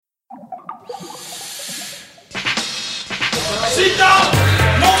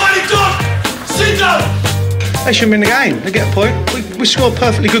They shouldn't win the game. They get a point. We score a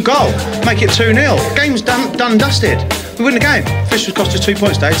perfectly good goal. Make it 2-0. Game's done and dusted. We win the game. Officials cost us 2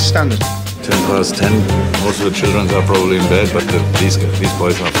 points today. It's standard. 10:10. Most of the children are probably in bed, but these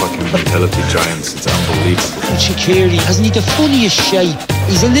boys are fucking mentality giants. It's unbelievable. Shaqiri, hasn't he the funniest shape?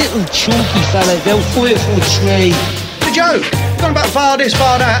 He's a little chunky fella, about 5'3". It's a joke. Going about VAR this,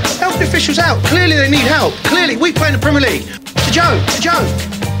 VAR that. Help the officials out. Clearly they need help. Clearly we play in the Premier League. It's a joke. It's a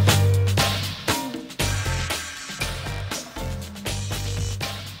joke.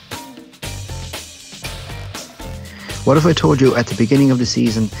 What if I told you at the beginning of the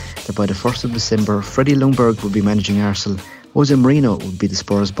season that by the 1st of December, Freddie Ljungberg would be managing Arsenal, Jose Mourinho would be the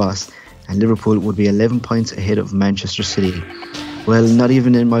Spurs boss, and Liverpool would be 11 points ahead of Manchester City? Well, not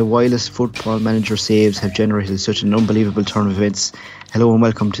even in my wildest football manager saves have generated such an unbelievable turn of events. Hello and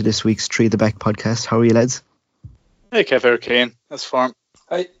welcome to this week's Three at the Back podcast. How are you, lads? Hey, Kev, how are you? That's form.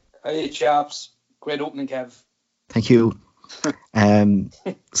 Hey, chaps. Great opening, Kev. Thank you.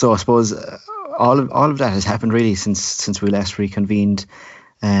 So I suppose all of that has happened really since we last reconvened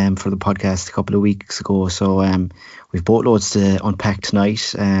for the podcast a couple of weeks ago. So we've boatloads to unpack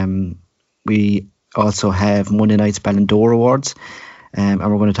tonight. We also have Monday night's Ballon d'Or awards, and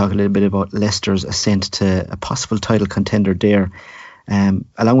we're going to talk a little bit about Leicester's ascent to a possible title contender there.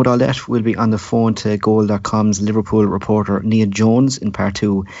 Along with all that, we'll be on the phone to Goal.com's Liverpool reporter Neil Jones in part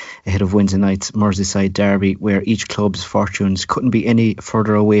 2 ahead of Wednesday night's Merseyside derby, where each club's fortunes couldn't be any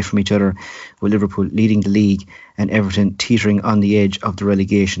further away from each other, with Liverpool leading the league and Everton teetering on the edge of the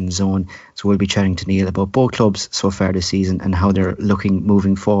relegation zone. So we'll be chatting to Neil about both clubs so far this season and how they're looking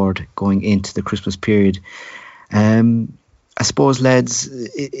moving forward going into the Christmas period. I suppose, lads,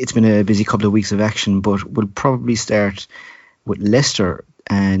 it's been a busy couple of weeks of action, but we'll probably start with Leicester,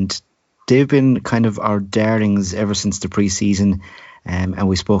 and they've been kind of our darlings ever since the pre-season, and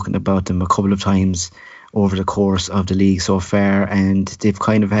we've spoken about them a couple of times over the course of the league so far, and they've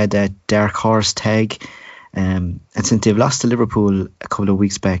kind of had that dark horse tag, and since they've lost to Liverpool a couple of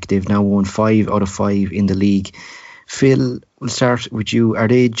weeks back, they've now won 5 out of 5 in the league. Phil, we'll start with you. Are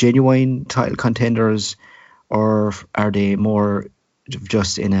they genuine title contenders, or are they more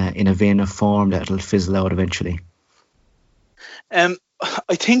just in a vein of form that'll fizzle out eventually?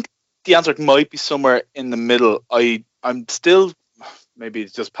 I think the answer might be somewhere in the middle. I'm still, maybe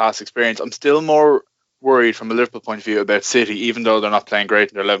it's just past experience, I'm still more worried from a Liverpool point of view about City, even though they're not playing great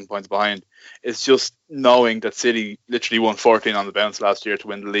and they're 11 points behind. It's just knowing that City literally won 14 on the bounce last year to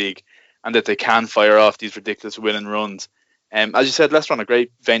win the league, and that they can fire off these ridiculous winning runs. As you said, Leicester on a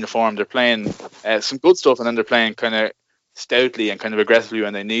great vein of form. They're playing some good stuff, and then they're playing kind of stoutly and kind of aggressively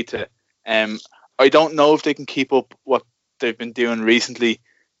when they need to. I don't know if they can keep up what they've been doing recently.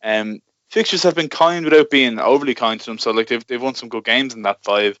 Fixtures have been kind without being overly kind to them, so like they've won some good games in that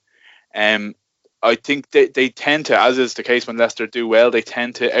 5. I think they tend to, as is the case when Leicester do well, they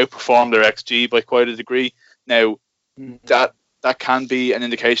tend to outperform their XG by quite a degree. Now that can be an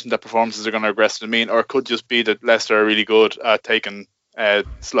indication that performances are going to regress to the mean, or it could just be that Leicester are really good at taking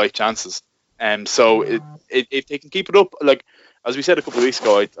slight chances. So if they can keep it up, like as we said a couple of weeks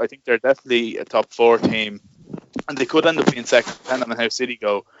ago, I think they're definitely a top 4 team. And they could end up being second, depending on how City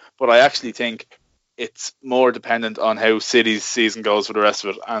go. But I actually think it's more dependent on how City's season goes for the rest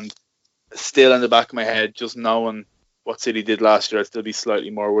of it. And still in the back of my head, just knowing what City did last year, I'd still be slightly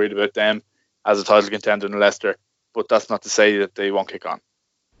more worried about them as a title contender than Leicester. But that's not to say that they won't kick on.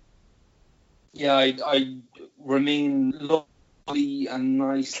 Yeah, I remain lovely and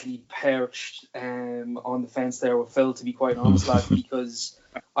nicely perched on the fence there with Phil, to be quite honest, lad, because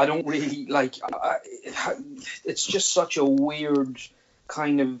I don't really like. It's just such a weird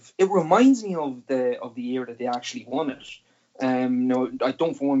kind of. It reminds me of the year that they actually won it. No, I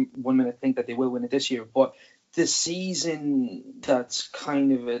don't for one minute think that they will win it this year. But the season that's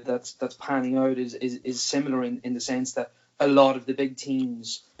kind of that's panning out is similar in the sense that a lot of the big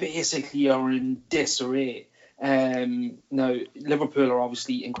teams basically are in disarray. Now Liverpool are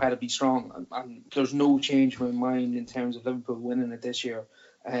obviously incredibly strong, and there's no change in my mind in terms of Liverpool winning it this year.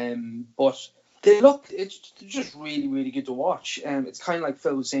 But it's just really, really good to watch. It's kind of like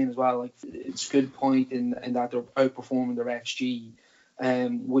Phil was saying as well, like it's a good point in that they're outperforming their XG,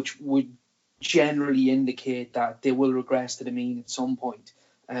 which would generally indicate that they will regress to the mean at some point.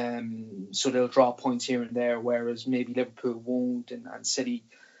 So they'll drop points here and there, whereas maybe Liverpool won't, and City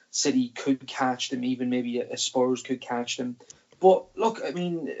could catch them, even maybe a Spurs could catch them. But look, I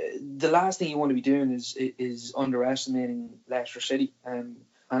mean, the last thing you want to be doing is underestimating Leicester City,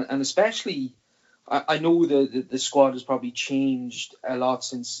 and especially, I know the squad has probably changed a lot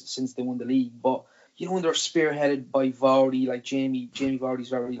since they won the league, but you know, when they're spearheaded by Vardy, like Jamie Vardy's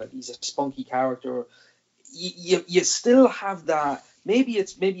very, like, he's a spunky character. you still have that. Maybe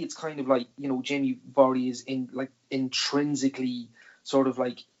it's kind of like, Jamie Vardy is intrinsically sort of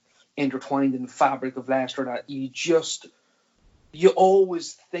like intertwined in the fabric of Leicester, that you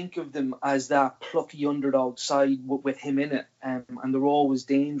always think of them as that plucky underdog side with him in it, and they're always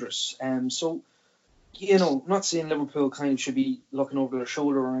dangerous. So, not saying Liverpool kind of should be looking over their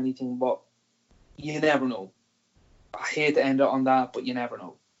shoulder or anything, but you never know. I hate to end it on that, but you never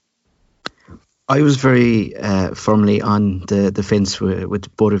know. I was very firmly on the fence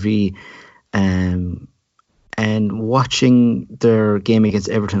with Bodavi, and watching their game against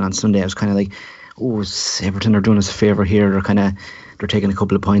Everton on Sunday, I was kind of like, oh, Everton are doing us a favour here. They're taking a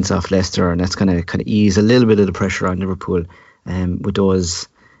couple of points off Leicester, and that's going to kind of ease a little bit of the pressure on Liverpool, with those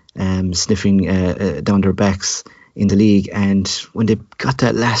sniffing down their backs in the league. And when they got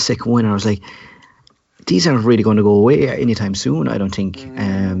that last second winner, I was like, these aren't really going to go away anytime soon, I don't think.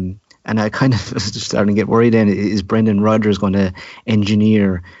 And I kind of was starting to get worried then. Is Brendan Rodgers going to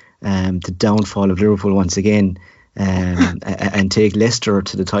engineer the downfall of Liverpool once again, and take Leicester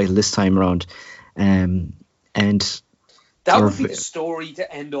to the title this time around? And that would be the story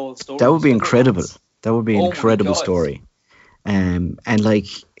to end all stories. That would be incredible. That would be an incredible story. And like,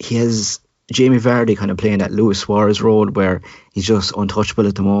 he has Jamie Vardy kind of playing that Luis Suarez role where he's just untouchable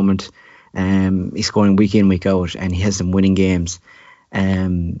at the moment. He's scoring week in, week out, and he has them winning games.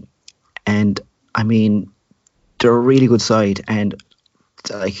 And I mean, they're a really good side, and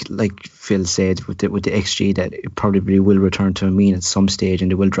like Phil said with the XG, that it probably will return to a mean at some stage,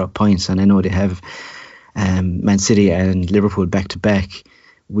 and they will drop points. And I know they have Man City and Liverpool back to back,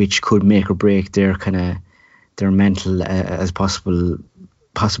 which could make or break their mental as possibly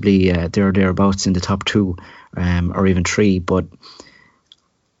thereabouts in the top two, or even three. But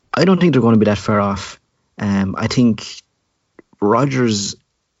I don't think they're going to be that far off. I think Rodgers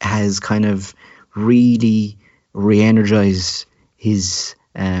has kind of really re-energized his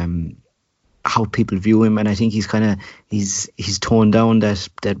how people view him, and I think he's toned down that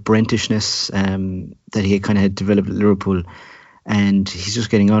Brentishness that he kind of had developed at Liverpool, and he's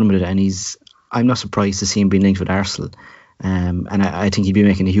just getting on with it. And I'm not surprised to see him being linked with Arsenal, and I think he'd be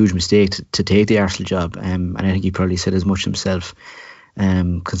making a huge mistake to take the Arsenal job, and I think he probably said as much himself,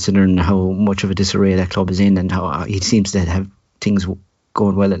 considering how much of a disarray that club is in, and how he seems to have things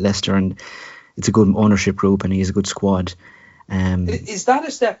going well at Leicester, and it's a good ownership group, and he has a good squad. Is that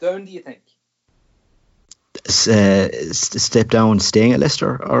a step down, do you think? Step down staying at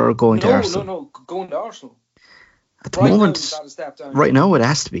Leicester or going to Arsenal? No, going to Arsenal. At the moment, right now it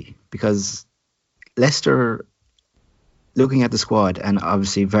has to be, because Leicester, looking at the squad, and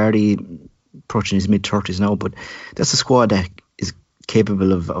obviously Vardy approaching his mid-30s now, but that's a squad that is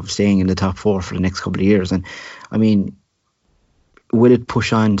capable of staying in the top four for the next couple of years. And I mean, will it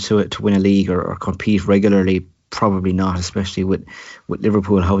push on to win a league or compete regularly? Probably not, especially with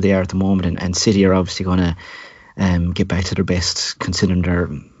Liverpool, how they are at the moment, and City are obviously going to get back to their best, considering their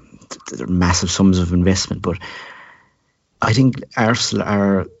massive sums of investment. But I think Arsenal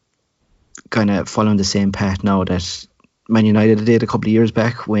are kind of following the same path now that Man United did a couple of years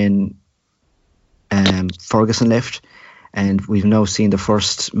back when Ferguson left, and we've now seen the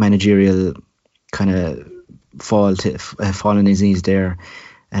first managerial kind of fall on his knees there,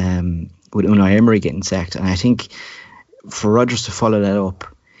 with Unai Emery getting sacked. And I think for Rodgers to follow that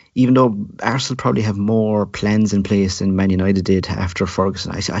up, even though Arsenal probably have more plans in place than Man United did after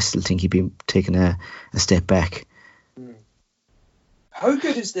Ferguson, I still think he'd be taking a step back. How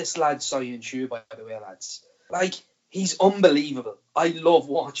good is this lad Sion Chu, by the way, lads? Like, he's unbelievable. I love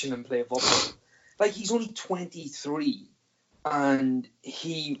watching him play football. Like, he's only 23, and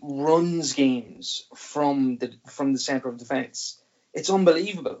he runs games from the centre of defence. It's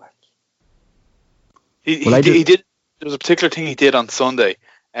unbelievable. Like, he did. There was a particular thing he did on Sunday.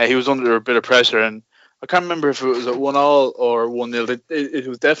 He was under a bit of pressure, and I can't remember if it was at 1-1 or 1-0. It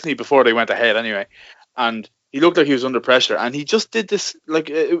was definitely before they went ahead anyway. And he looked like he was under pressure, and he just did this, like,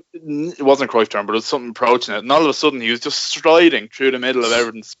 it wasn't a Cruyff term, but it was something approaching it. And all of a sudden, he was just striding through the middle of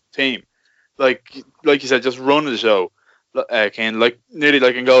Everton's team, like you said, just running the show. Kane, like nearly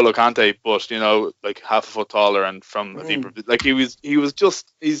like N'Golo Kante, but like half a foot taller and from a deeper. Like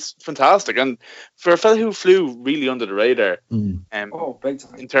he's fantastic, and for a fella who flew really under the radar, big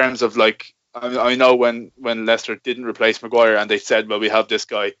time. In terms of, like, I know when Leicester didn't replace Maguire and they said, well, we have this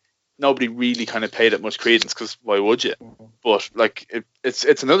guy, nobody really kind of paid it much credence, because why would you? But like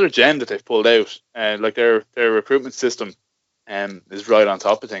it's another gem that they've pulled out, and like their recruitment system is right on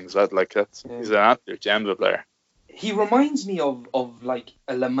top of things. He's an absolute gem of a player. He reminds me of like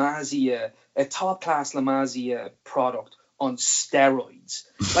a La Masia, a top class La Masia product on steroids.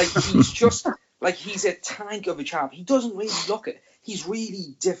 Like, he's just Like, he's a tank of a chap. He doesn't really look it. He's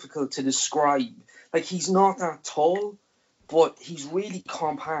really difficult to describe. Like, he's not that tall, but he's really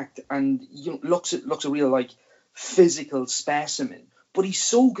compact and looks a real like physical specimen. But he's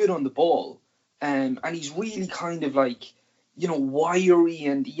so good on the ball, and he's really kind of like wiry,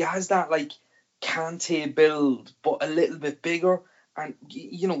 and he has that like Kante build, but a little bit bigger, and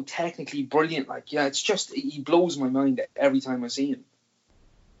technically brilliant. Like, yeah, it's just he blows my mind every time I see him.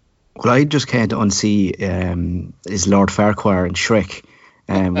 Well, I just can't unsee is Lord Farquhar in Shrek.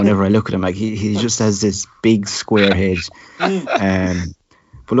 Whenever I look at him, like he just has this big square head.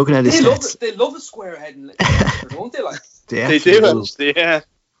 But looking at his stats, they love a square head in literature, don't they? Like they do, yeah.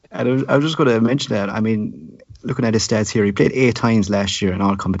 And I was just going to mention that. I mean, looking at his stats here, he played 8 times last year in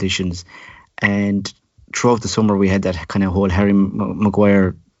all competitions, and throughout the summer we had that kind of whole Harry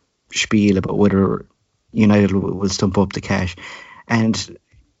Maguire spiel about whether United will stump up the cash, and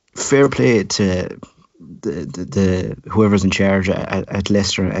fair play to the whoever's in charge at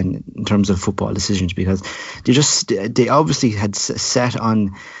Leicester and in terms of football decisions, because they obviously had sat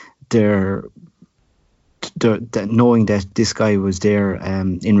on their knowing that this guy was there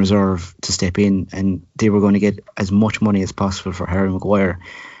in reserve to step in, and they were going to get as much money as possible for Harry Maguire,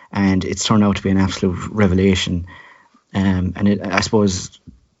 and it's turned out to be an absolute revelation. I suppose,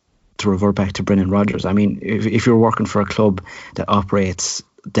 to revert back to Brendan Rodgers, I mean, if you're working for a club that operates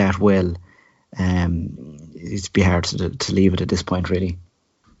that well, it'd be hard to leave it at this point, really.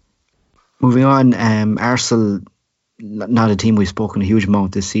 Moving on, Arsenal, not a team we've spoken a huge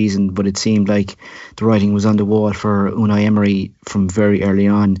amount this season, but it seemed like the writing was on the wall for Unai Emery from very early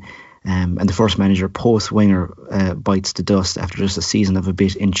on, and the first manager post-Wenger bites the dust after just a season of a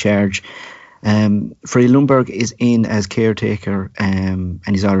bit in charge. Freddie Ljungberg is in as caretaker, and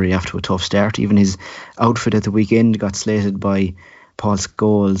he's already off to a tough start. Even his outfit at the weekend got slated by Paul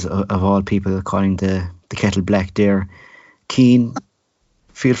Scholes, of all people, calling the kettle black there. Keane,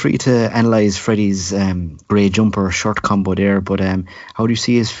 feel free to analyse Freddie's grey jumper shirt combo there, but how do you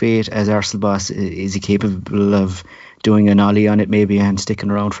see his fate as Arsenal boss? Is he capable of doing an ollie on it maybe and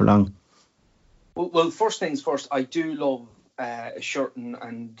sticking around for long? Well, first things first, I do love a shirt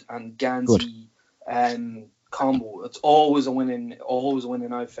and Gansey combo. It's always a winning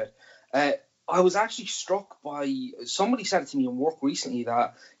outfit. I was actually struck by, somebody said to me in work recently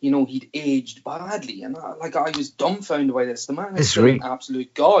that he'd aged badly, and I was dumbfounded by this. The man is still an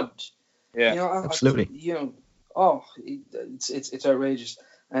absolute god. Yeah, absolutely. It's outrageous.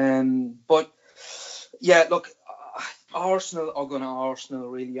 But yeah, look, Arsenal are going to Arsenal,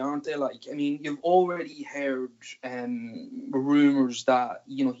 really, aren't they? Like, I mean, you've already heard rumours that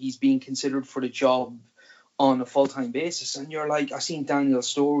he's being considered for the job on a full-time basis, and you're like, I seen Daniel's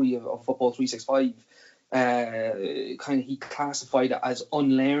story of Football 365, he classified it as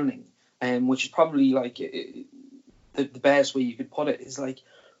unlearning, which is probably like the best way you could put it, is like,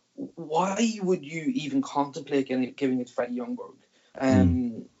 why would you even contemplate giving it to Freddie Ljungberg?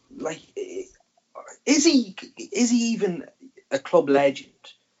 Like, is he even a club legend?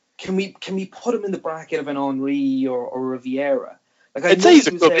 Can we put him in the bracket of an Henry or a Vieira? Like, I'd say he's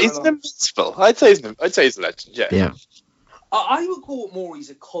a club. He's an invincible. I'd say he's a legend. Yeah. I would go more. He's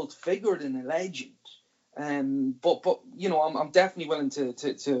a cult figure than a legend. But I'm definitely willing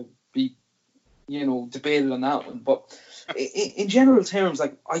to be debated on that one. But in general terms,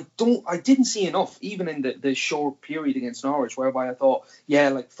 like, I didn't see enough, even in the short period against Norwich, whereby I thought,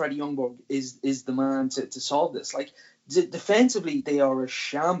 like, Freddie Ljungberg is the man to solve this. Like, defensively, they are a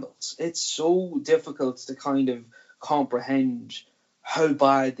shambles. It's so difficult to kind of comprehend how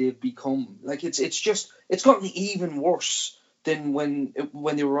bad they've become. Like, it's gotten even worse than when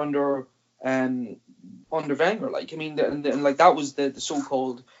they were under Wenger. Like, I mean, and like, that was the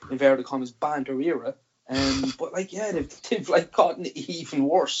so-called inverted commas banter era. But like, yeah, they've like gotten even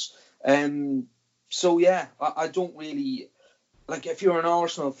worse. So yeah, I don't really like. If you're an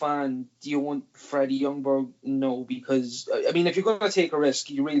Arsenal fan, do you want Freddie Ljungberg? No, because I mean, if you're going to take a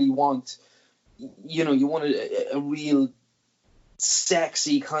risk, you really want, you want a real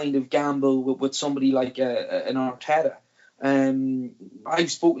sexy kind of gamble with somebody like an Arteta.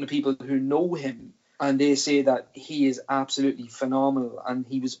 I've spoken to people who know him, and they say that he is absolutely phenomenal, and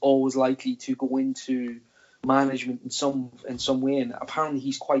he was always likely to go into management in some way. And apparently,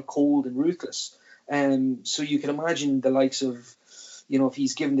 he's quite cold and ruthless. So you can imagine the likes of, if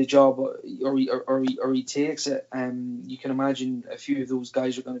he's given the job or he takes it, you can imagine a few of those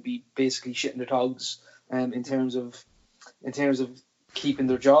guys are going to be basically shitting their togs in terms of keeping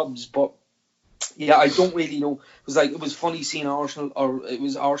their jobs. But yeah, I don't really know. It was funny seeing Arsenal, or it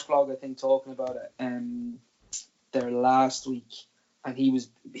was Arseblog, I think, talking about it there last week, and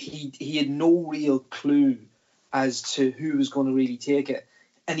he had no real clue as to who was going to really take it,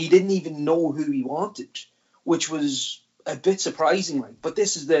 and he didn't even know who he wanted, which was a bit surprising. Like, but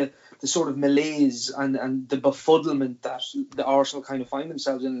this is the sort of malaise and the befuddlement that the Arsenal kind of find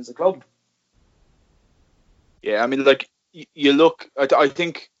themselves in as a club. Yeah, I mean, like, you look, I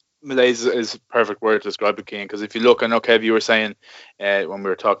think malaise is a perfect word to describe it, Keane, because if you look, I know, Kev, you were saying when we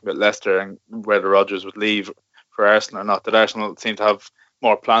were talking about Leicester and whether Rodgers would leave for Arsenal or not, that Arsenal seemed to have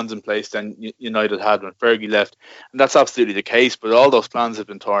more plans in place than United had when Fergie left. And that's absolutely the case, but all those plans have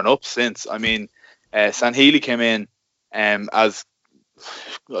been torn up since. I mean, Sanhealy came in as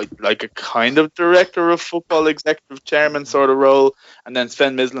like a kind of director of football, executive chairman sort of role, and then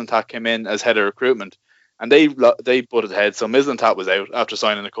Sven Mislintat came in as head of recruitment, and they butted heads. So Mislintat was out after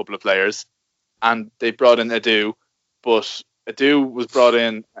signing a couple of players, and they brought in Adu, but Adu was brought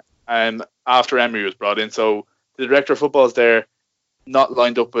in after Emery was brought in. So the director of football is there, not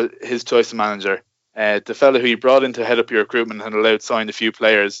lined up with his choice of manager. The fella who you brought in to head up your recruitment and allowed signed a few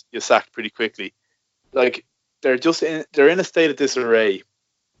players, you sacked pretty quickly. Like, they're in a state of disarray,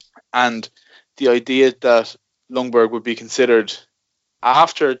 and the idea that Ljungberg would be considered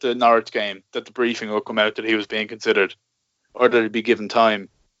after the Norwich game, that the briefing will come out that he was being considered, or that he'd be given time,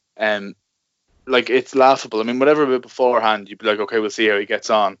 like, it's laughable. I mean, whatever bit beforehand, you'd be like, okay, we'll see how he gets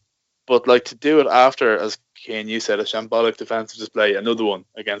on. But like, to do it after, as Kane, you said, a shambolic defensive display, another one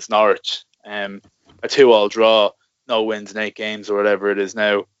against Norwich, a 2-2 draw, no wins in 8 games or whatever it is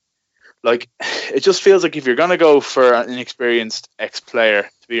now. Like, it just feels like if you're going to go for an inexperienced ex-player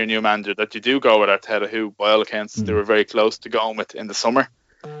to be your new manager, that you do go with Arteta, who, by all accounts, they were very close to going with in the summer,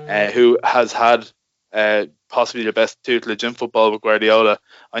 who has had possibly the best tutelage in football with Guardiola.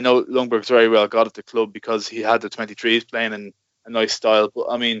 I know Ljungberg's very well got at the club because he had the 23s playing in a nice style, but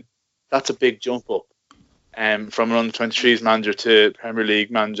I mean, that's a big jump up from an under-23s manager to Premier League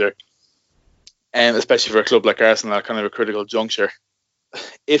manager, especially for a club like Arsenal at kind of a critical juncture.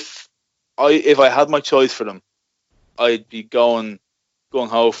 If I had my choice for them, I'd be going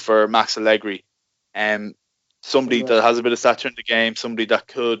home for Max Allegri, somebody that has a bit of stature in the game, somebody that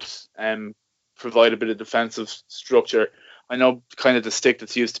could provide a bit of defensive structure. I know kind of the stick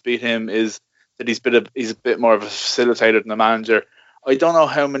that's used to beat him is that he's a bit more of a facilitator than a manager. I don't know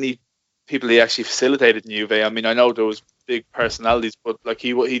how many people he actually facilitated in Juve. I mean, I know there was big personalities, but like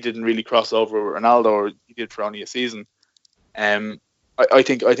he didn't really cross over with Ronaldo, or he did for only a season. I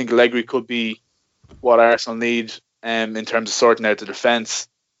think Allegri could be what Arsenal need in terms of sorting out the defence.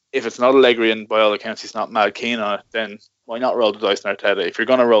 If it's not Allegri, and by all accounts he's not mad keen on it, then why not roll the dice on Arteta? If you're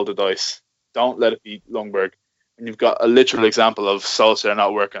going to roll the dice, don't let it be Ljungberg. And you've got a literal example of Solskjaer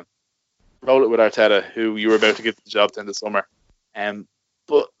not working. Roll it with Arteta, who you were about to give the job to in the summer.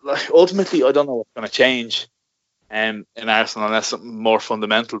 But like, ultimately, I don't know what's going to change in Arsenal unless something more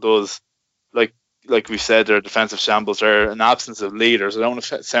fundamental does. Like we said, their defensive shambles are an absence of leaders. I don't want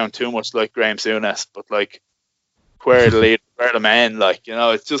to sound too much like Graham Souness, but like, where are the leaders? Where are the men? Like,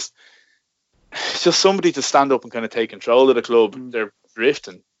 it's just somebody to stand up and kind of take control of the club. They're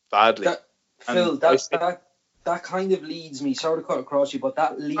drifting badly. Phil, that kind of leads me. Sorry to cut across you, but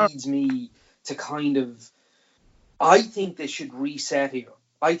that leads me to kind of. I think they should reset here.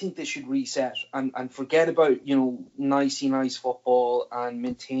 I think they should reset and forget about, nice football and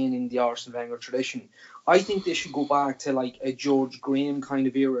maintaining the Arsene Wenger tradition. I think they should go back to like a George Graham kind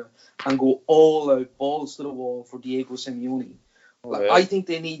of era and go all out, balls to the wall for Diego Simeone. I think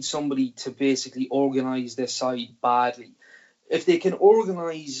they need somebody to basically organise this side badly. If they can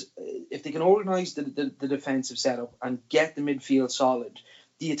organise the defensive setup and get the midfield solid,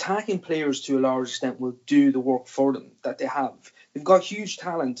 the attacking players to a large extent will do the work for them that they have. They've got huge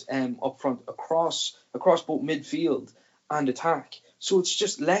talent up front across both midfield and attack. So it's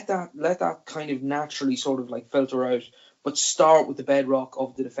just let that kind of naturally sort of like filter out, but start with the bedrock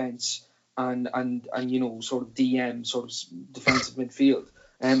of the defence and sort of DM, sort of defensive midfield.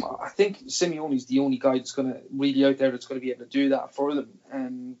 I think Simeone's the only guy that's going to really out there that's going to be able to do that for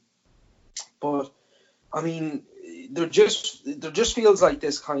them. But I mean, there just feels like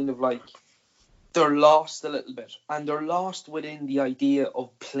this kind of like they're lost a little bit, and they're lost within the idea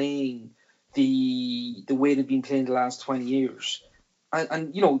of playing the way they've been playing the last 20 years.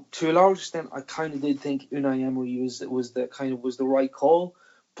 And to a large extent, I kind of did think Unai Emery was the right call,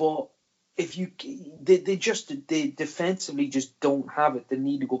 but if they defensively just don't have it, they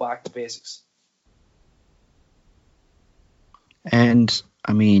need to go back to basics. And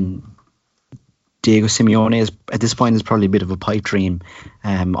I mean, Diego Simeone is at this point is probably a bit of a pipe dream,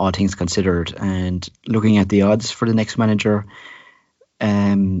 all things considered. And looking at the odds for the next manager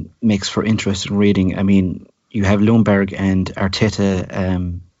makes for interesting reading. I mean, you have Lundberg and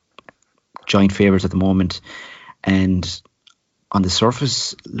Arteta joint favourites at the moment, and on the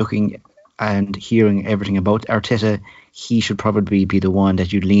surface, looking and hearing everything about Arteta, he should probably be the one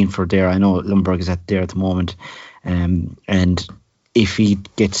that you'd lean for there. I know Lundberg is there at the moment, and if he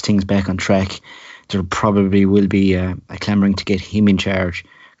gets things back on track, there probably will be a clamouring to get him in charge,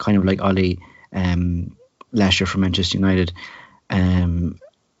 kind of like Ollie last year for Manchester United.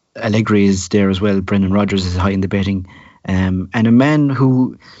 Allegri is there as well. Brendan Rodgers is high in the betting, and a man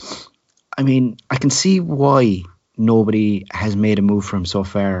who, I mean, I can see why nobody has made a move for him so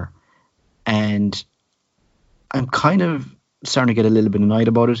far, and I'm kind of starting to get a little bit annoyed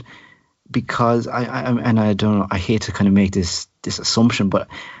about it, because I don't know, I hate to kind of make this assumption, but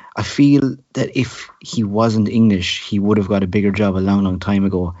I feel that if he wasn't English, he would have got a bigger job a long time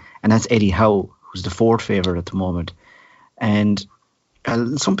ago, and that's Eddie Howe, who's the fourth favourite at the moment. And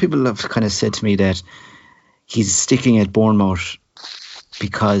some people have kind of said to me that he's sticking at Bournemouth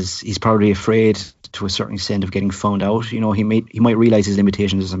because he's probably afraid to a certain extent of getting found out. You know, he might realise his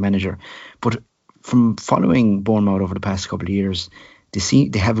limitations as a manager. But from following Bournemouth over the past couple of years,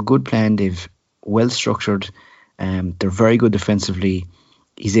 they have a good plan. They've well structured. They're very good defensively.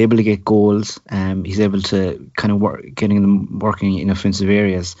 He's able to get goals. He's able to kind of getting them working in offensive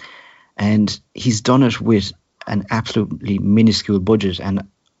areas, and he's done it with an absolutely minuscule budget. And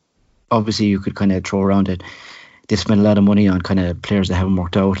obviously, you could kind of throw around it. They've spent a lot of money on kind of players that haven't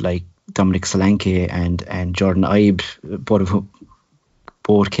worked out, like Dominic Solanke and Jordan Ibe,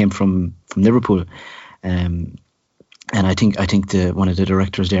 both came from Liverpool. And I think one of the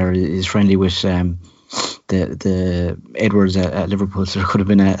directors there is friendly with the Edwards at Liverpool, so there could have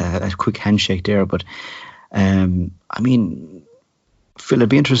been a quick handshake there. But I mean, Phil, I'd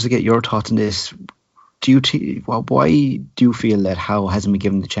be interested to get your thoughts on this. Why do you feel that Howe hasn't been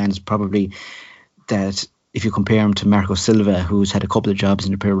given the chance? Probably that if you compare him to Marco Silva, who's had a couple of jobs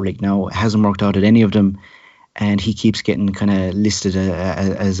in the Premier League now, hasn't worked out at any of them, and he keeps getting kind of listed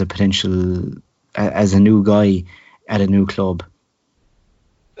as a potential, as a new guy at a new club.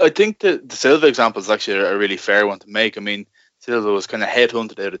 I think the Silva example is actually a really fair one to make. I mean, Silva was kind of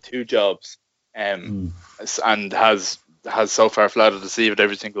headhunted out of two jobs, and has so far flat out deceived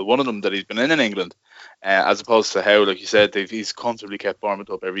every single one of them that he's been in England. As opposed to Howe, like you said, he's comfortably kept Bournemouth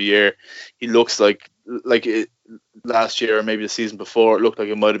up every year. He looks like last year or maybe the season before, it looked like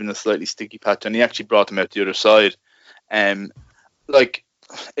it might have been a slightly sticky patch, and he actually brought them out the other side. Like,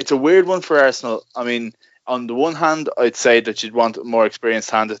 it's a weird one for Arsenal. I mean, on the one hand, I'd say that you'd want a more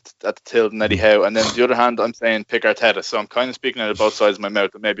experienced hand at the till than Eddie Howe, and then on the other hand, I'm saying pick Arteta. So I'm kind of speaking out of both sides of my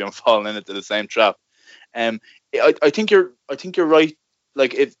mouth, and maybe I'm falling into the same trap. I think you're right.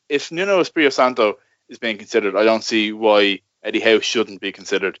 Like, if Nuno Espirito Santo is being considered, I don't see why Eddie Howe shouldn't be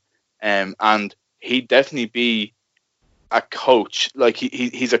considered. And he'd definitely be a coach. Like,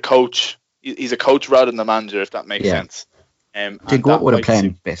 he's a coach. He's a coach rather than a manager, if that makes sense. They go out with a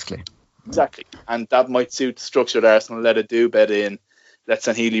plan, basically. Exactly. And that might suit the structure of Arsenal. Let it do bet in. Let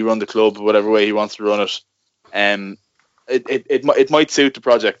San Healy run the club whatever way he wants to run it. It might suit the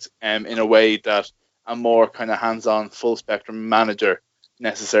project in a way that a more kind of hands-on, full-spectrum manager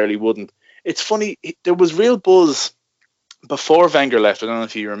necessarily wouldn't. It's funny, there was real buzz before Wenger left. I don't know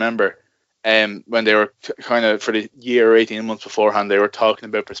if you remember, when they were kind of, for the year or 18 months beforehand, they were talking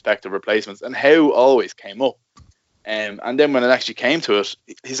about prospective replacements, and Howe always came up. And then when it actually came to it,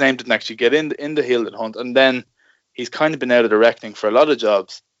 his name didn't actually get in the Hilden hunt, and then he's kind of been out of the reckoning for a lot of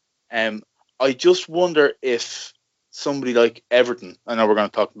jobs. I just wonder if somebody like Everton, I know we're going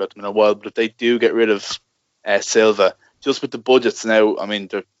to talk about them in a while, but if they do get rid of Silva, just with the budgets now, I mean,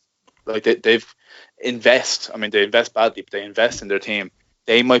 they invest badly, but they invest in their team.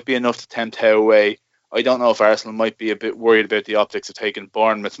 They might be enough to tempt Howe away. I don't know if Arsenal might be a bit worried about the optics of taking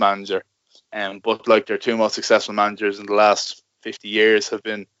Bournemouth's manager. But like their two most successful managers in the last 50 years have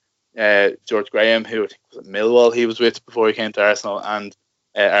been George Graham, who I think was at Millwall he was with before he came to Arsenal, and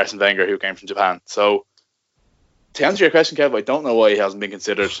Arsene Wenger, who came from Japan. So to answer your question, Kev, I don't know why he hasn't been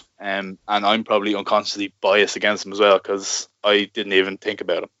considered, and I'm probably unconsciously biased against him as well because I didn't even think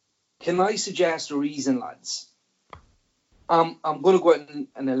about him. Can I suggest a reason, lads? I'm going to go out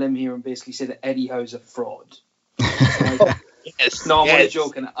on a limb here and basically say that Eddie Howe's a fraud. Right? Yes. No, I'm only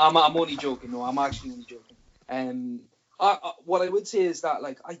joking. I'm only joking. No, I'm actually only joking. What I would say is that,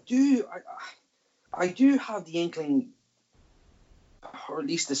 like, I do have the inkling, or at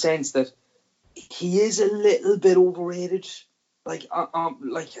least the sense that he is a little bit overrated. Like,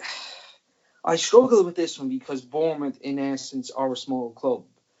 I struggle with this one because Bournemouth, in essence, are a small club,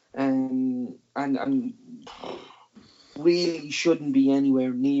 and really shouldn't be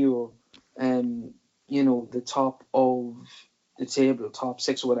anywhere near the top of the table, top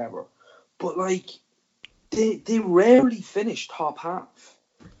 6 or whatever. But like, they rarely finish top half.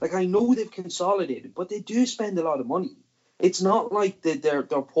 Like, I know they've consolidated, but they do spend a lot of money. It's not like they're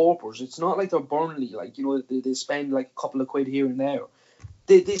paupers. It's not like they're Burnley. Like, they spend like a couple of quid here and there.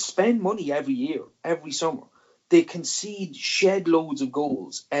 They spend money every year, every summer. They concede shed loads of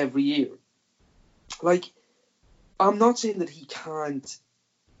goals every year. Like, I'm not saying that he can't.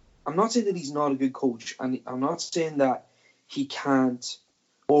 I'm not saying that he's not a good coach, and I'm not saying that he can't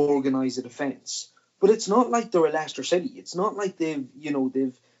organise a defence. But it's not like they're a Leicester City. It's not like they've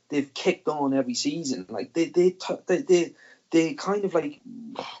kicked on every season. Like they kind of like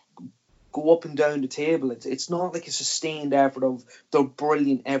go up and down the table. It's not like a sustained effort of they're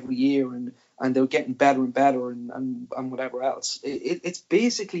brilliant every year and they're getting better and better and whatever else. It's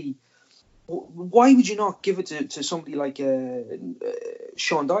basically, why would you not give it to somebody like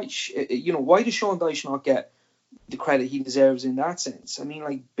Sean Dyche? Why does Sean Dyche not get the credit he deserves in that sense? I mean,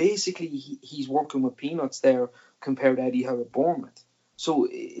 like, basically he's working with peanuts there compared to Eddie Howe at Bournemouth. So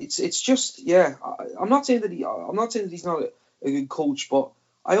it's just, yeah. I'm not saying that he's not a good coach, but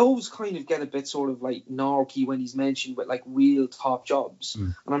I always kind of get a bit sort of like narky when he's mentioned with like real top jobs.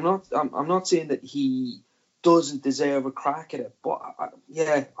 And I'm not saying that he doesn't deserve a crack at it, but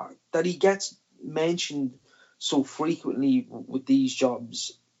that he gets mentioned so frequently with these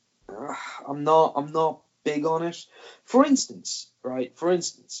jobs, I'm not big on it. For instance,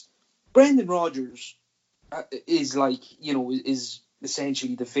 Brendan Rodgers is like, is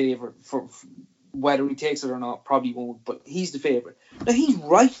essentially the favourite for whether he takes it or not, probably won't, but he's the favourite. Now, he's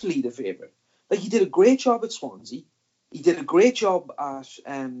rightfully the favourite. Like, he did a great job at Swansea. He did a great job at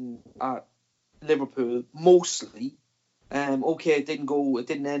Liverpool, mostly. Okay, it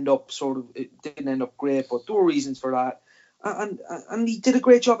didn't end up great, but there were reasons for that. And he did a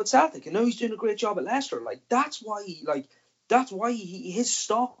great job at Celtic, and now he's doing a great job at Leicester. Like, that's why his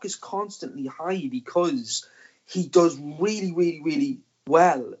stock is constantly high, because he does really, really, really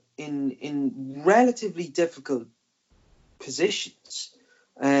well in relatively difficult positions.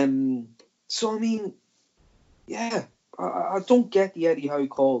 So I mean, yeah, I don't get the Eddie Howe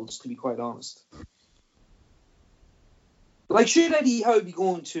calls, to be quite honest. Like, should Eddie Howe be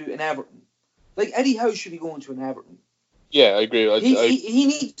going to an Everton? Like, Eddie Howe should be going to an Everton. Yeah, I agree. He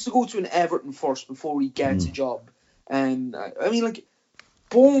needs to go to an Everton first before he gets a job. And I mean, like,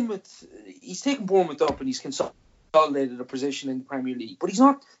 Bournemouth, he's taken Bournemouth up and he's consolidated a position in the Premier League, but he's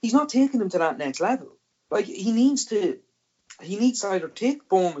not taking them to that next level. Like, he needs to either take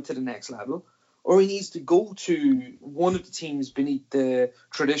Bournemouth to the next level, or he needs to go to one of the teams beneath the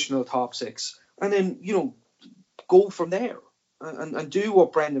traditional top 6, and then go from there and do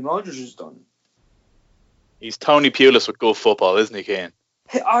what Brendan Rodgers has done. He's Tony Pulis with Go Football, isn't he, Kane?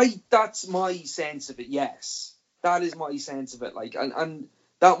 That's my sense of it. Yes, that is my sense of it. Like, and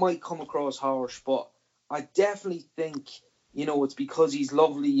that might come across harsh, but I definitely think it's because he's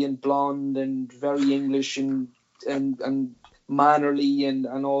lovely and blonde and very English and mannerly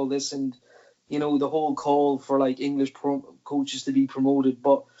and all this, and the whole call for like English coaches to be promoted.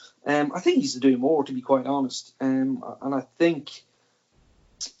 But I think he's to do more, to be quite honest. And I think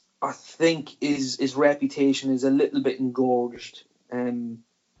his reputation is a little bit engorged and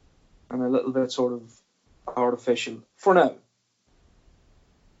a little bit sort of artificial for now.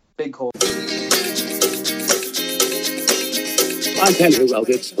 Big call. I'll tell you who wrote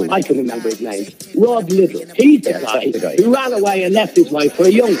it. I can remember his name. Rod Little. He's the guy who ran away and left his wife for a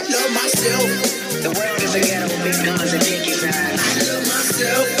young one. The world is a ghetto, big guns and dick inside. I love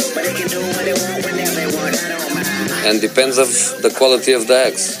myself, but they can do what they want whenever they want. I don't mind. And depends of the quality of the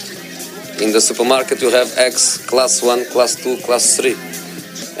eggs. In the supermarket you have eggs class 1, class 2, class 3.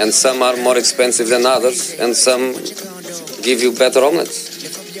 And some are more expensive than others, and some give you better omelets.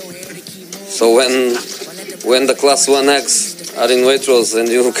 So when the class 1 eggs are in Waitrose and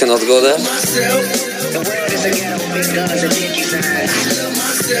you cannot go there.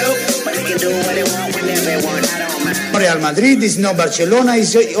 Real Madrid is no Barcelona,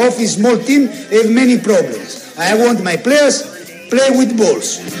 is a small team, have many problems. I want my players play with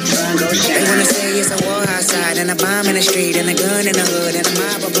balls. They wanna say it's a war outside and a bomb in the street and a gun in the hood and a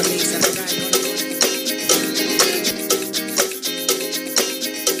mob of police.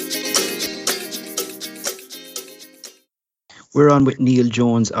 We're on with Neil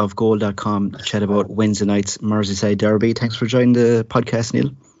Jones of Goal.com to chat about Wednesday night's Merseyside derby. Thanks for joining the podcast,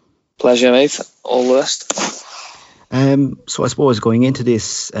 Neil. Pleasure, mate. All the best. So I suppose going into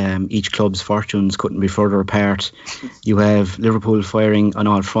this, each club's fortunes couldn't be further apart. You have Liverpool firing on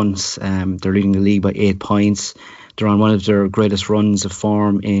all fronts. They're leading the league by 8 points. They're on one of their greatest runs of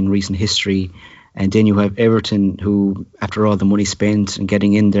form in recent history. And then you have Everton, who, after all the money spent and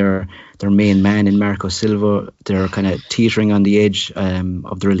getting in their main man in Marco Silva, they're kind of teetering on the edge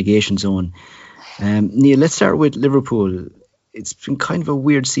of the relegation zone. Neil, let's start with Liverpool. It's been kind of a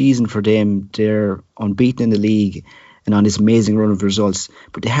weird season for them. They're unbeaten in the league and on this amazing run of results,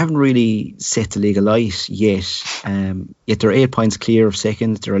 but they haven't really set the league alight yet. Yet they're 8 points clear of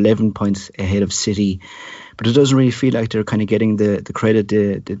second. They're 11 points ahead of City. But it doesn't really feel like they're kind of getting the credit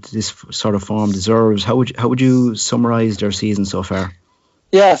that this sort of form deserves. How would you summarise their season so far?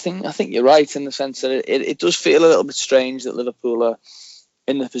 Yeah, I think you're right in the sense that it does feel a little bit strange that Liverpool are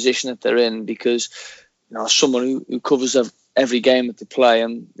in the position that they're in, because someone who covers every game that they play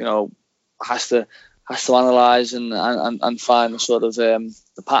and has to analyse and find the sort of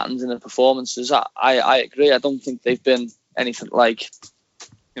the patterns in the performances. I agree. I don't think they've been anything like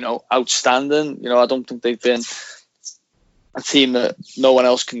outstanding. I don't think they've been a team that no one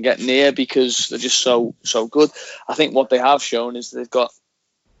else can get near because they're just so good. I think what they have shown is they've got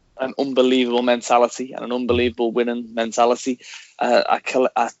an unbelievable mentality and an unbelievable winning mentality, a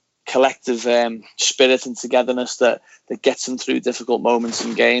collective spirit and togetherness that gets them through difficult moments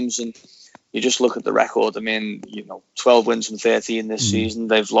in games. And you just look at the record. I mean, 12 wins from 13 this season.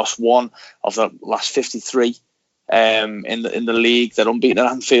 They've lost one of the last 53. In the league. They're unbeaten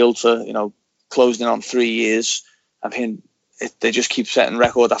at Anfield for closing in on 3 years. I mean, they just keep setting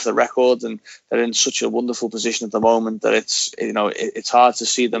record after record, and they're in such a wonderful position at the moment that it's hard to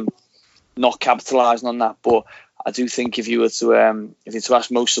see them not capitalising on that. But I do think if you were to ask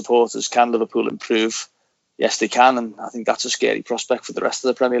most supporters, can Liverpool improve? Yes, they can, and I think that's a scary prospect for the rest of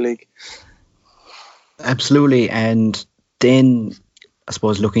the Premier League. Absolutely, and then I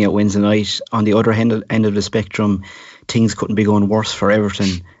suppose looking at Wednesday night, on the other end of the spectrum, things couldn't be going worse for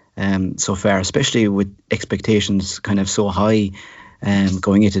Everton so far, especially with expectations kind of so high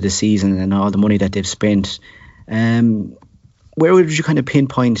going into the season and all the money that they've spent. Where would you kind of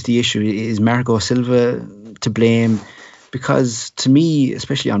pinpoint the issue? Is Marco Silva to blame? Because to me,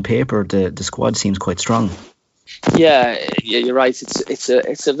 especially on paper, the squad seems quite strong. Yeah, you're right.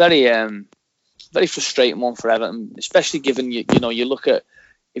 It's a very very frustrating one for Everton, especially given you look at,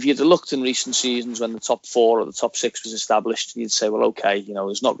 if you'd have looked in recent seasons when the top 4 or the top 6 was established, you'd say, well, okay,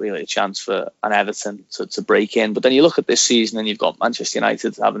 there's not really a chance for an Everton to break in. But then you look at this season and you've got Manchester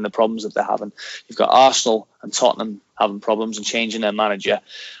United having the problems that they're having. You've got Arsenal and Tottenham having problems and changing their manager.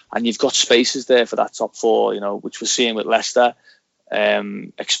 And you've got spaces there for that top 4, which we're seeing with Leicester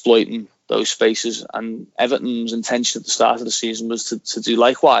exploiting those spaces. And Everton's intention at the start of the season was to do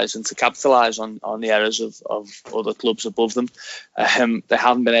likewise and to capitalise on the errors of other clubs above them. They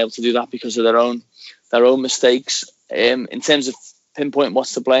haven't been able to do that because of their own mistakes. In terms of pinpoint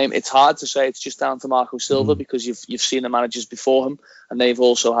what's to blame, it's hard to say it's just down to Marco Silva because you've seen the managers before him and they've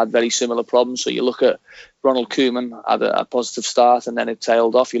also had very similar problems. So you look at Ronald Koeman had a positive start and then it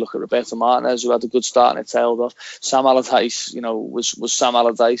tailed off. You look at Roberto Martinez, who had a good start and it tailed off. Sam Allardyce, was Sam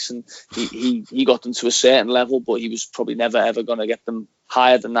Allardyce, and he got them to a certain level, but he was probably never ever going to get them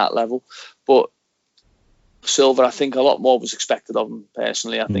higher than that level. But Silva, I think a lot more was expected of him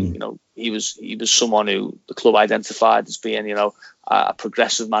personally. I think he was someone who the club identified as being a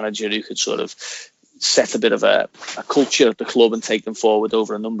progressive manager who could sort of set a bit of a culture at the club and take them forward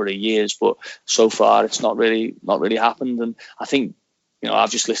over a number of years. But so far, it's not really happened. And I think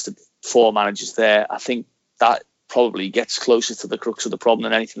I've just listed 4 managers there. I think that probably gets closer to the crux of the problem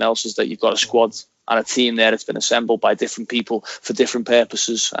than anything else, is that you've got a squad and a team there that's been assembled by different people for different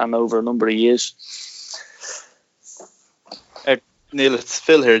purposes and over a number of years. Neil, it's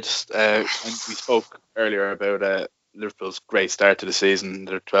Phil here. And we spoke earlier about Liverpool's great start to the season.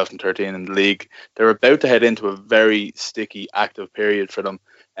 They're 12th and 13 in the league. They're about to head into a very sticky, active period for them.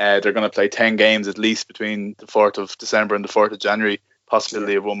 They're going to play 10 games at least between the 4th of December and the 4th of January.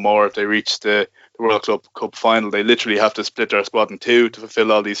 Possibility of one more if they reach the World Cup final. They literally have to split their squad in 2 to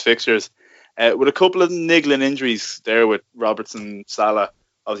fulfill all these fixtures. With a couple of niggling injuries there with Robertson, Salah,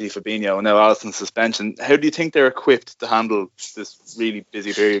 obviously Fabinho, and now Alisson's suspension. How do you think they're equipped to handle this really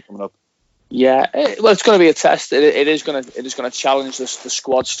busy period coming up? Yeah, well, it's going to be a test. It is going to challenge the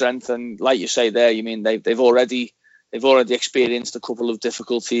squad strength, and like you say there, you mean they've already experienced a couple of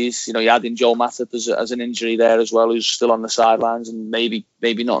difficulties. You add in Joel Matip as an injury there as well, who's still on the sidelines, and maybe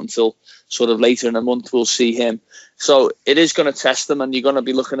not until sort of later in the month we'll see him. So it is going to test them, and you're going to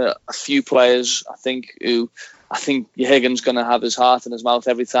be looking at a few players, I think Higgins going to have his heart in his mouth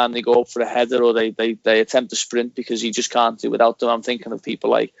every time they go up for a header or they attempt to sprint, because he just can't do without them. I'm thinking of people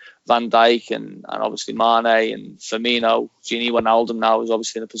like Van Dijk and obviously Mane and Firmino. Gini Wijnaldum now is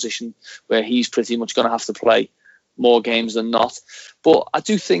obviously in a position where he's pretty much going to have to play more games than not. But I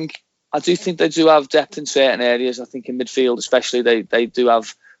do think I do think they do have depth in certain areas. I think in midfield, especially, they do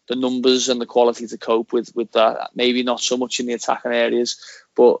have the numbers and the quality to cope with that. Maybe not so much in the attacking areas,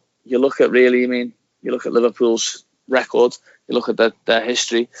 but you look at Liverpool's record, you look at their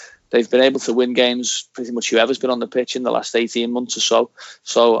history. They've been able to win games pretty much whoever's been on the pitch in the last 18 months or so.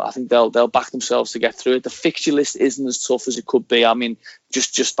 So I think they'll back themselves to get through it. The fixture list isn't as tough as it could be. I mean,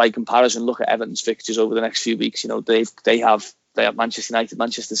 just by comparison, look at Everton's fixtures over the next few weeks. You know, they have Manchester United,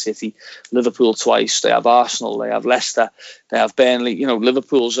 Manchester City, Liverpool twice. They have Arsenal. They have Leicester. They have Burnley. You know,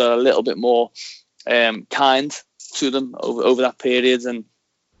 Liverpool's a little bit more kind to them over that period, and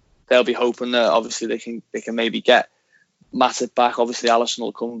they'll be hoping that obviously they can maybe get Matip back. Obviously, Alisson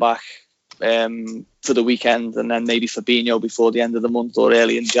will come back for the weekend, and then maybe Fabinho before the end of the month or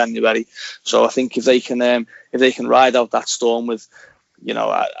early in January. So I think if they can ride out that storm with, you know,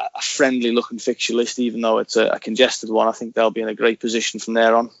 a friendly looking fixture list, even though it's a congested one, I think they'll be in a great position from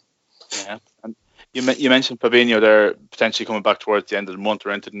there on. Yeah, and you mentioned Fabinho there potentially coming back towards the end of the month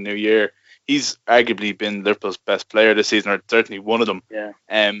or into the new year. He's arguably been Liverpool's best player this season, or certainly one of them. Yeah.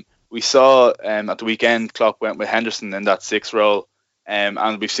 We saw at the weekend, Klopp went with Henderson in that 6th role, and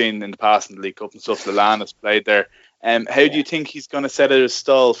we've seen in the past in the League Cup and stuff, Lallana has played there. How do you think he's going to set out his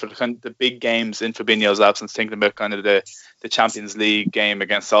stall for the big games in Fabinho's absence, thinking about kind of the Champions League game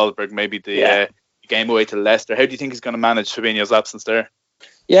against Salzburg, maybe the game away to Leicester? How do you think he's going to manage Fabinho's absence there?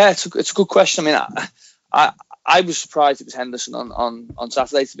 Yeah, it's a good question. I mean, I was surprised it was Henderson on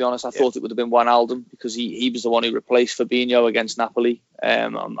Saturday, to be honest. I thought it would have been Wijnaldum, because he was the one who replaced Fabinho against Napoli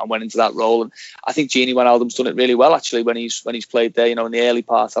and went into that role. And I think Gini Wijnaldum's done it really well, actually, when he's played there, you know, in the early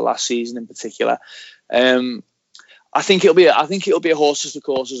part of last season in particular. I think it'll be a horses for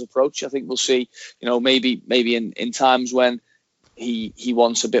courses approach. I think we'll see, you know, maybe in times when he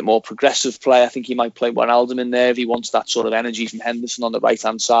wants a bit more progressive play, I think he might play Wijnaldum in there. If he wants that sort of energy from Henderson on the right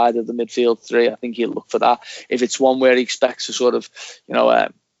hand side of the midfield three, I think he'll look for that. If it's one where he expects a sort of, you know,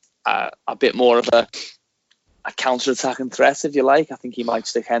 a bit more of a counter-attacking threat, if you like, I think he might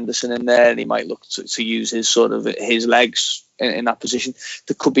stick Henderson in there, and he might look to use his legs in that position.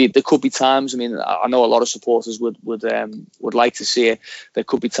 There could be times. I mean, I know a lot of supporters would like to see it. There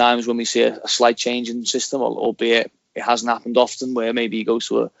could be times when we see a slight change in the system, albeit it hasn't happened often, where maybe he goes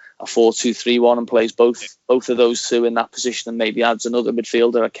to a 4-2-3-1 and plays both of those two in that position, and maybe adds another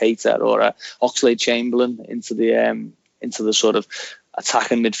midfielder, a Keita or a Oxlade-Chamberlain into the sort of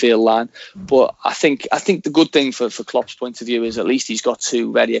attacking midfield line. But I think the good thing for Klopp's point of view is at least he's got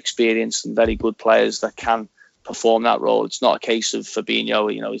two very experienced and very good players that can perform that role. It's not a case of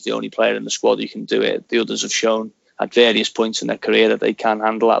Fabinho, you know, he's the only player in the squad who can do it. The others have shown at various points in their career that they can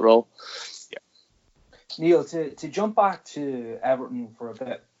handle that role. Neil, to jump back to Everton for a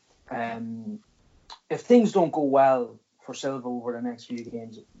bit, if things don't go well for Silva over the next few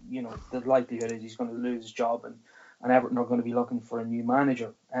games, you know, the likelihood is he's going to lose his job, and Everton are going to be looking for a new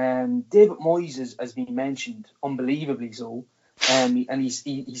manager. David Moyes has been mentioned, unbelievably so, and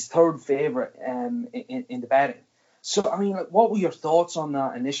he's third favourite in the betting. So, I mean, what were your thoughts on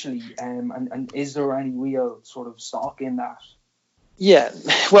that initially, and is there any real sort of stock in that? Yeah,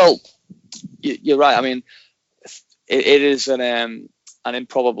 well, you're right. I mean, it is an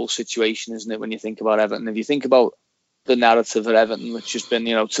improbable situation, isn't it, when you think about Everton? If you think about the narrative at Everton, which has been,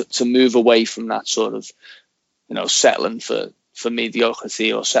 you know, to move away from that sort of, you know, settling for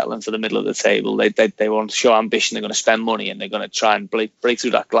mediocrity or settling for the middle of the table. They want to show ambition. They're going to spend money, and they're going to try and break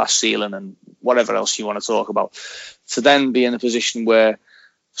through that glass ceiling and whatever else you want to talk about. To then be in a position where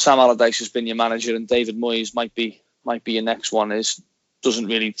Sam Allardyce has been your manager and David Moyes might be your next one doesn't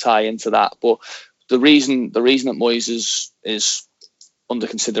really tie into that. But the reason that Moyes is under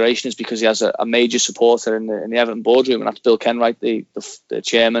consideration is because he has a major supporter in the Everton boardroom, and that's Bill Kenwright, the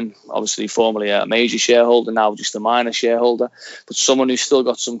chairman, obviously formerly a major shareholder, now just a minor shareholder, but someone who's still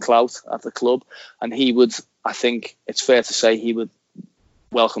got some clout at the club. And he would, I think it's fair to say, he would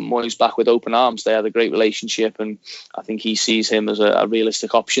welcome Moyes back with open arms. They had a great relationship, and I think he sees him as a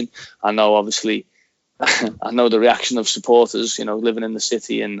realistic option. I know, obviously, I know the reaction of supporters, you know, living in the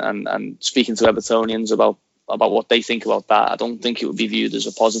city and speaking to Evertonians about what they think about that. I don't think it would be viewed as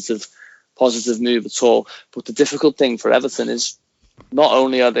a positive move at all. But the difficult thing for Everton is not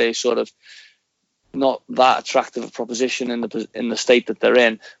only are they sort of not that attractive a proposition in the state that they're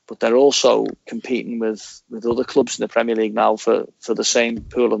in, but they're also competing with other clubs in the Premier League now for the same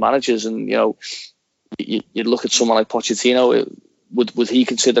pool of managers. And, you know, you look at someone like Pochettino. Would he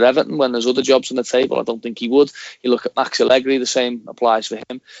consider Everton when there's other jobs on the table? I don't think he would. You look at Max Allegri, the same applies for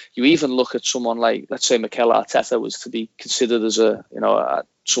him. You even look at someone like, let's say, Mikel Arteta was to be considered as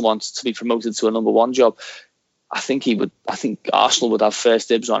someone to be promoted to a number one job. I think Arsenal would have first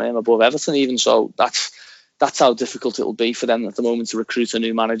dibs on him above Everton even. So that's how difficult it will be for them at the moment to recruit a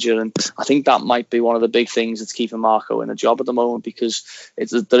new manager. And I think that might be one of the big things that's keeping Marco in a job at the moment, because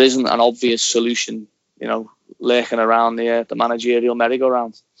there isn't an obvious solution, lurking around the managerial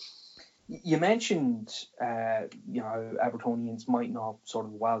merry-go-round. You mentioned, Evertonians might not sort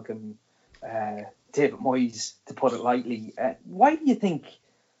of welcome David Moyes, to put it lightly. Why do you think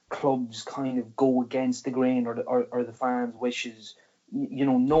clubs kind of go against the grain or the fans' wishes,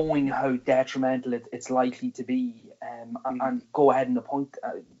 knowing how detrimental it's likely to be, and go ahead and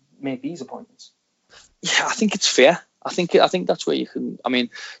make these appointments? Yeah, I think it's fair. I think that's where you can. I mean,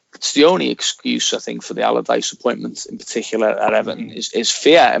 it's the only excuse I think for the Allardyce appointment in particular at Everton is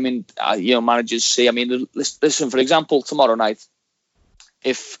fear. I mean, managers see. I mean, listen. For example, tomorrow night,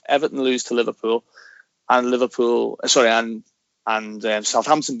 if Everton lose to Liverpool, and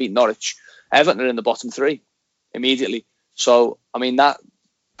Southampton beat Norwich, Everton are in the bottom three immediately. So I mean that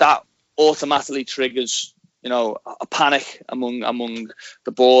automatically triggers a panic among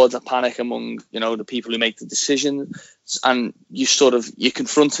the board, a panic among the people who make the decisions, and you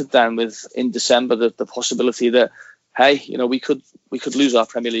confronted them with in December the possibility that, hey, we could lose our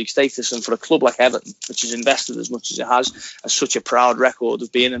Premier League status. And for a club like Everton, which has invested as much as it has such a proud record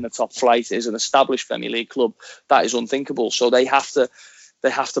of being in the top flight, is an established Premier League club, that is unthinkable. So they have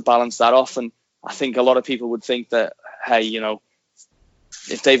to balance that off. And I think a lot of people would think that, hey,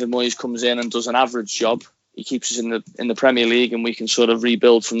 if David Moyes comes in and does an average job, he keeps us in the Premier League and we can sort of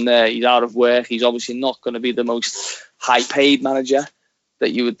rebuild from there. He's out of work. He's obviously not going to be the most high paid manager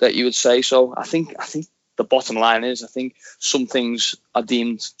that you would say. So I think the bottom line is, I think some things are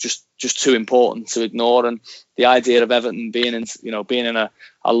deemed just too important to ignore, and the idea of Everton being in a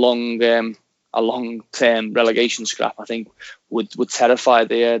long term relegation scrap, I think would terrify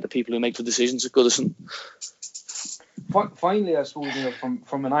the people who make the decisions at Goodison. Finally, I suppose,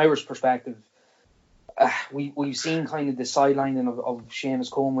 from an Irish perspective, we've seen kind of the sidelining of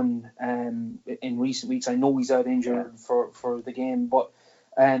Seamus Coleman in recent weeks. I know he's out injured for the game, but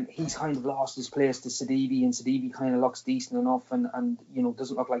he's kind of lost his place to Sidibe, and Sidibe kind of looks decent enough and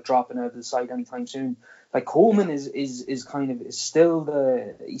doesn't look like dropping out of the side anytime soon. Like, Coleman is still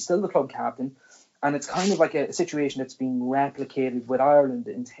the club captain, and it's kind of like a situation that's being replicated with Ireland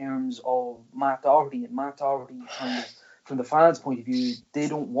in terms of Matt Doherty. And Matt Doherty, kind of from the fans' point of view, they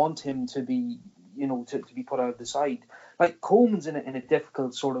don't want him to be to be put out of the side. Like, Coleman's in a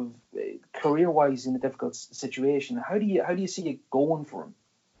difficult sort of career-wise, in a difficult situation. How do you see it going for him?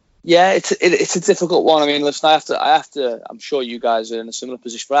 Yeah, it's a difficult one. I mean, listen, I have to. I'm sure you guys are in a similar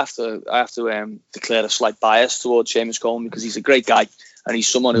position, but I have to declare a slight bias towards Seamus Coleman, because he's a great guy and he's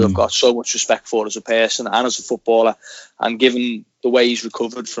someone who I've got so much respect for as a person and as a footballer. And given the way he's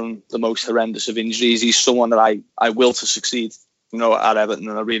recovered from the most horrendous of injuries, he's someone that I will to succeed, at Everton,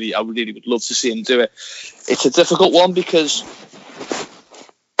 and I really would love to see him do it. It's a difficult one, because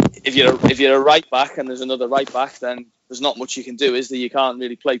if you're a right back and there's another right back, then there's not much you can do, is there? You can't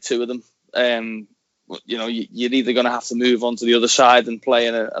really play two of them. You're either going to have to move on to the other side and play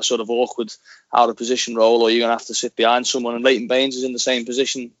in a sort of awkward out of position role, or you're going to have to sit behind someone. And Leighton Baines is in the same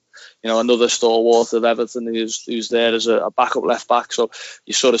position, another stalwart of Everton who's there as a backup left back. So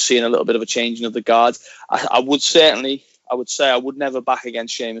you're sort of seeing a little bit of a changing of the guard. I would say I would never back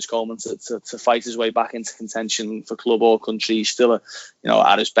against Seamus Coleman to fight his way back into contention for club or country. He's still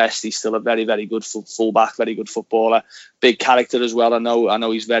at his best, he's still a very, very good full-back, very good footballer, big character as well. I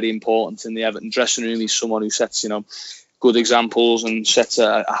know he's very important in the Everton dressing room. He's someone who sets good examples and sets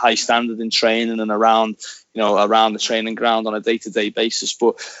a high standard in training and around the training ground on a day-to-day basis.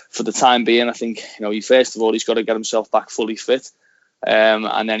 But for the time being, I think first of all he's got to get himself back fully fit.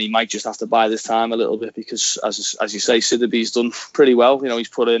 And then he might just have to buy this time a little bit, because as you say, Sidibe's done pretty well. He's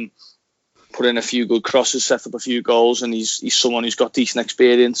put in a few good crosses, set up a few goals, and he's someone who's got decent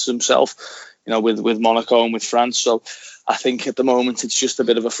experience himself, with Monaco and with France. So I think at the moment it's just a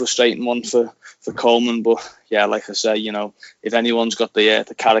bit of a frustrating one for Coleman. But yeah, like I say, if anyone's got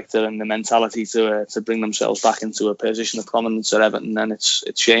the character and the mentality to bring themselves back into a position of prominence at Everton, then it's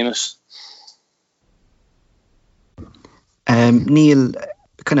Seamus. Neil,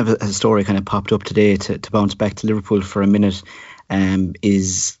 kind of a story kind of popped up today to bounce back to Liverpool for a minute,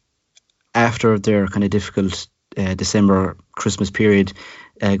 is after their kind of difficult December Christmas period,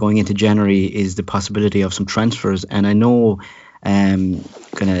 going into January, is the possibility of some transfers. And I know kind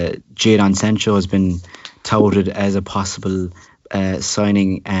of Jadon Sancho has been touted as a possible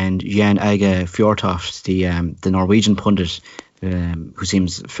signing, and Jan Åge Fjørtoft, the Norwegian pundit, who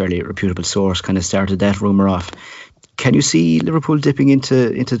seems a fairly reputable source, kind of started that rumour off. Can you see Liverpool dipping into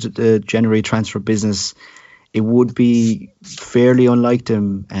the January transfer business it would be fairly unlike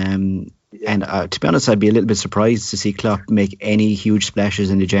them. And to be honest, I'd be a little bit surprised to see Klopp make any huge splashes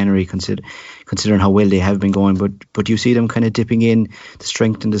in the January, considering how well they have been going. But you see them kind of dipping in to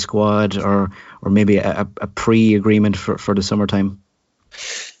strengthen the squad, or maybe a pre-agreement for the summertime.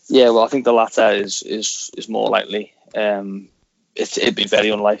 Yeah, well, I think the latter is more likely. It'd be very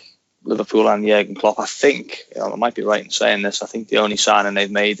unlike Liverpool and Jurgen Klopp. I think, I might be right in saying this, I think the only signing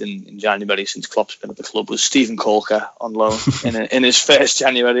they've made in January since Klopp's been at the club was Stephen Colker on loan in his first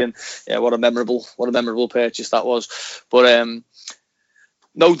January, and yeah, what a memorable purchase that was. But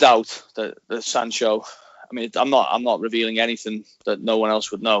no doubt that Sancho, I mean, I'm not revealing anything that no one else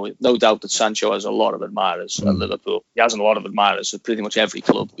would know. No doubt that Sancho has a lot of admirers at Liverpool. He has a lot of admirers at pretty much every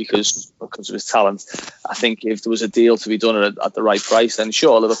club because of his talent. I think if there was a deal to be done at the right price, then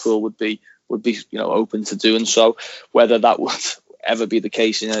sure, Liverpool would be open to doing so. Whether that would ever be the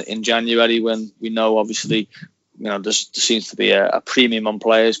case in January, when we know obviously there seems to be a premium on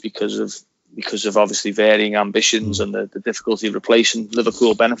players because of obviously varying ambitions and the difficulty of replacing.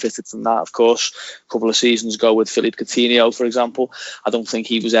 Liverpool benefited from that, of course, a couple of seasons ago with Philippe Coutinho, for example. I don't think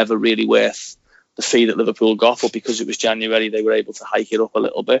he was ever really worth the fee that Liverpool got, but because it was January, they were able to hike it up a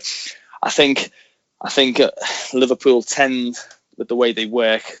little bit. I think Liverpool tend, with the way they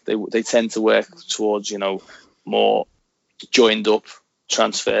work, they tend to work towards more joined up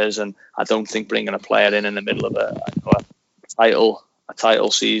transfers, and I don't think bringing a player in the middle of a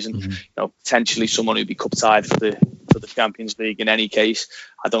title season, potentially someone who'd be cup tied for the Champions League in any case,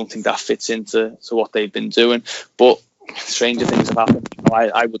 I don't think that fits into what they've been doing. But stranger things have happened.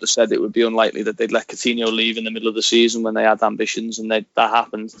 I would have said it would be unlikely that they'd let Coutinho leave in the middle of the season when they had ambitions, and that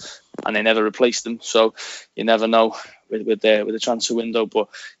happened, and they never replaced him. So you never know with the transfer window. But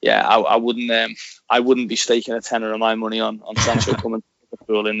yeah, I wouldn't be staking a tenner of my money on Sancho coming to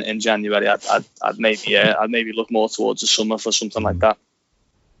Liverpool in January. I'd maybe look more towards the summer for something like that.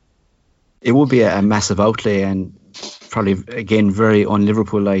 It would be a massive outlay, and probably again very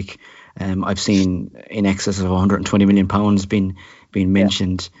un-Liverpool like. I've seen in excess of £120 million being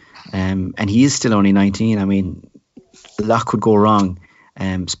mentioned, and he is still only 19. I mean, a lot could go wrong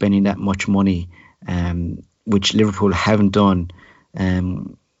spending that much money, which Liverpool haven't done.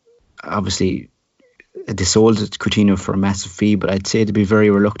 Obviously, they sold Coutinho for a massive fee, but I'd say they'd be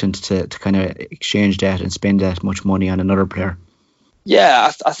very reluctant to kind of exchange that and spend that much money on another player.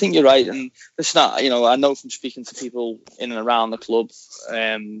 Yeah, I think you're right, and it's not. I know from speaking to people in and around the club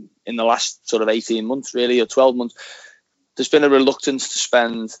in the last sort of 18 months, really, or 12 months, there's been a reluctance to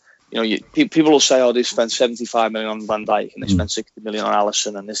spend. People will say, "Oh, they spent 75 million on Van Dijk and they spent 60 million on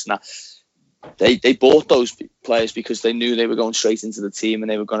Alisson and this and that." They bought those players because they knew they were going straight into the team and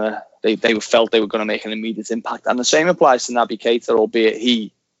they felt they were gonna make an immediate impact. And the same applies to Naby Keita, albeit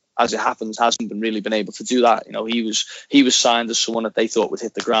he, as it happens, hasn't really been able to do that. He was signed as someone that they thought would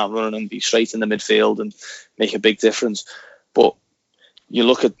hit the ground running and be straight in the midfield and make a big difference. But you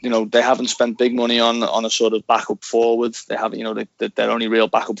look at, they haven't spent big money on a sort of backup forward. They haven't, their only real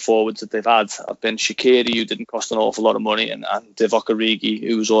backup forwards that they've had have been Shaqiri, who didn't cost an awful lot of money, and Divock Origi,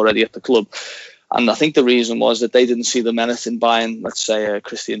 who was already at the club. And I think the reason was that they didn't see the merit in buying, let's say, a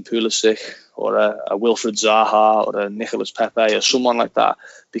Christian Pulisic or a Wilfred Zaha or a Nicolas Pepe or someone like that,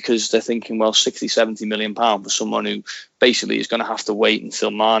 because they're thinking, well, 60, 70 million pounds for someone who basically is going to have to wait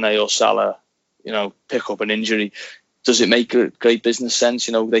until Mane or Salah, pick up an injury. Does it make great business sense?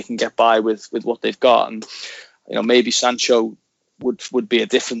 They can get by with what they've got. And, maybe Sancho would be a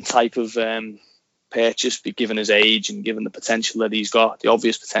different type of purchase, given his age and given the potential that he's got, the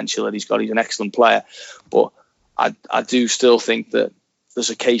obvious potential that he's got. He's an excellent player, but I do still think that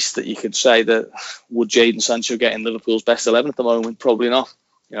there's a case that you could say that would Jadon Sancho get in Liverpool's best 11 at the moment? Probably not.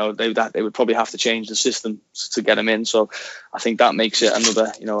 They would probably have to change the system to get him in. So I think that makes it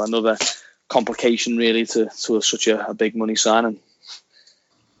another complication really to such a big money signing.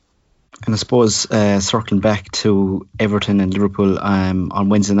 And I suppose circling back to Everton and Liverpool on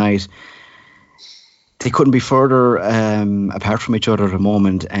Wednesday night, they couldn't be further apart from each other at the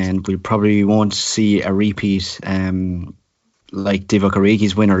moment, and we probably won't see a repeat like Divock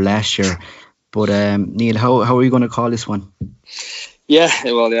Origi's winner last year. But Neil, how are you going to call this one? Yeah,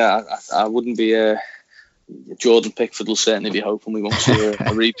 well, I wouldn't be. Jordan Pickford will certainly be hoping we won't see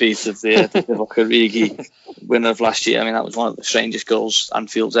a repeat of the Divock Origi winner of last year. I mean, that was one of the strangest goals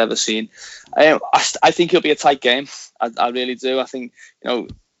Anfield's ever seen. I think it'll be a tight game. I really do. I think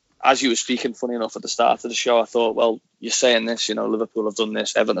as you were speaking, funny enough, at the start of the show, I thought, well, you're saying this, Liverpool have done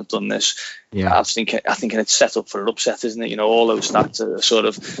this, Everton have done this. Yeah. I was thinking it's set up for an upset, isn't it? All those stats are sort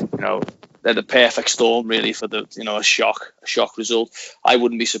of, they're the perfect storm really for the, a shock result. I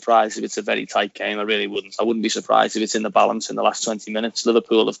wouldn't be surprised if it's a very tight game. I really wouldn't. I wouldn't be surprised if it's in the balance in the last 20 minutes.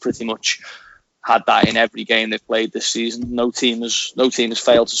 Liverpool have pretty much had that in every game they've played this season. No team has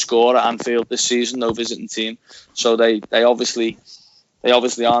failed to score at Anfield this season. No visiting team. So they obviously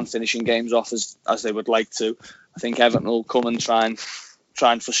aren't finishing games off as they would like to. I think Everton will come and try and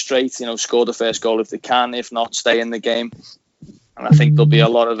frustrate. Score the first goal if they can. If not, stay in the game. And I think there'll be a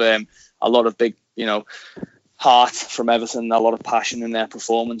lot of big, heart from Everton, a lot of passion in their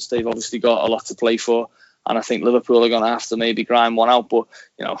performance. They've obviously got a lot to play for, and I think Liverpool are going to have to maybe grind one out. But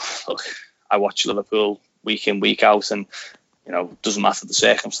look, I watch Liverpool week in, week out, and doesn't matter the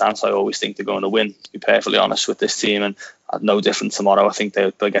circumstance. I always think they're going to win, to be perfectly honest with this team, and no different tomorrow. I think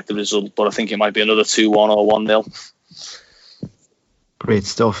they'll get the result, but I think it might be another 2-1 or 1-0. Great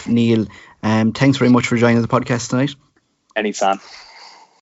stuff, Neil. Thanks very much for joining the podcast tonight. Anytime.